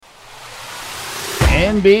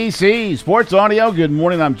NBC Sports Audio. Good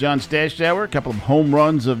morning. I'm John Stashower. A couple of home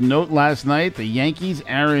runs of note last night. The Yankees,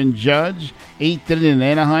 Aaron Judge, 8th inning in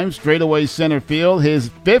Anaheim, straightaway center field. His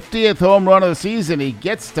 50th home run of the season. He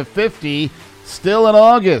gets to 50 still in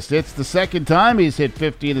August. It's the second time he's hit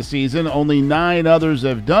 50 in the season. Only 9 others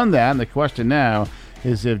have done that. And the question now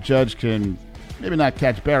is if Judge can maybe not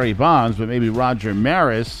catch Barry Bonds, but maybe Roger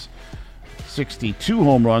Maris. 62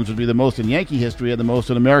 home runs would be the most in Yankee history and the most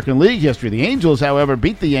in American League history. The Angels, however,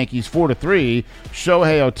 beat the Yankees 4-3.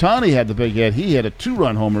 Shohei Ohtani had the big hit. He hit a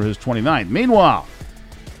 2-run homer, his 29th. Meanwhile,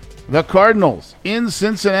 the Cardinals in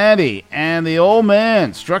Cincinnati, and the old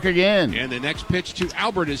man struck again. And the next pitch to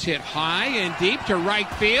Albert is hit high and deep to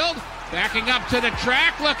right field. Backing up to the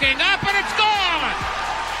track, looking up, and it's gone!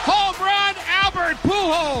 Home run, Albert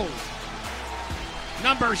Pujols!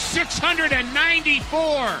 Number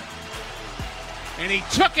 694. And he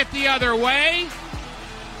took it the other way,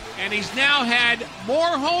 and he's now had more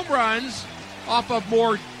home runs off of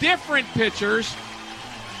more different pitchers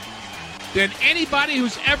than anybody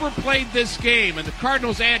who's ever played this game. And the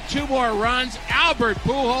Cardinals add 2 more runs. Albert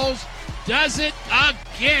Pujols does it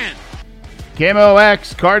again.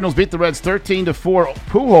 KMOX, Cardinals beat the Reds 13-4.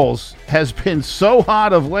 Pujols has been so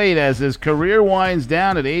hot of late as his career winds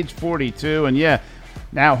down at age 42, and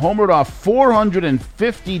now homered off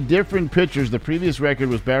 450 different pitchers. The previous record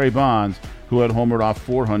was Barry Bonds, who had homered off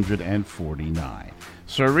 449.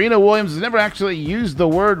 Serena Williams has never actually used the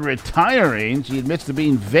word retiring. She admits to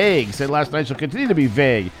being vague. Said last night she'll continue to be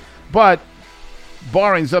vague. But,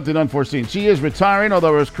 barring something unforeseen, she is retiring,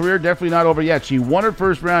 although her career definitely not over yet. She won her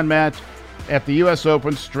first-round match at the U.S.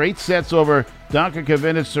 Open. Straight sets over Danka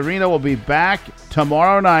Kavinic. Serena will be back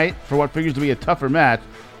tomorrow night for what figures to be a tougher match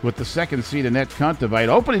with the second seed Annette Kontaveit.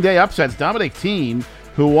 Opening day upsets. Dominic Thiem,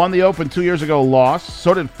 who won the Open 2 years ago, lost.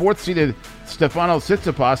 So did fourth-seeded Stefano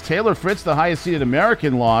Tsitsipas. Taylor Fritz, the highest-seeded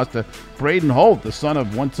American, lost to Braden Holt, the son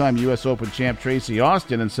of one-time U.S. Open champ Tracy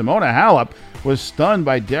Austin. And Simona Halep was stunned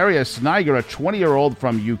by Daria Snyder, a 20-year-old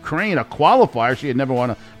from Ukraine, a qualifier. She had never won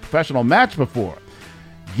a professional match before.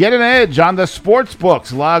 Get an edge on the sports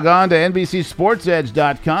books. Log on to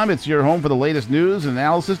NBCSportsEdge.com. It's your home for the latest news and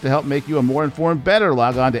analysis to help make you a more informed, better.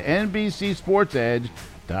 Log on to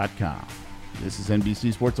NBCSportsEdge.com. This is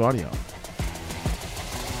NBC Sports Audio.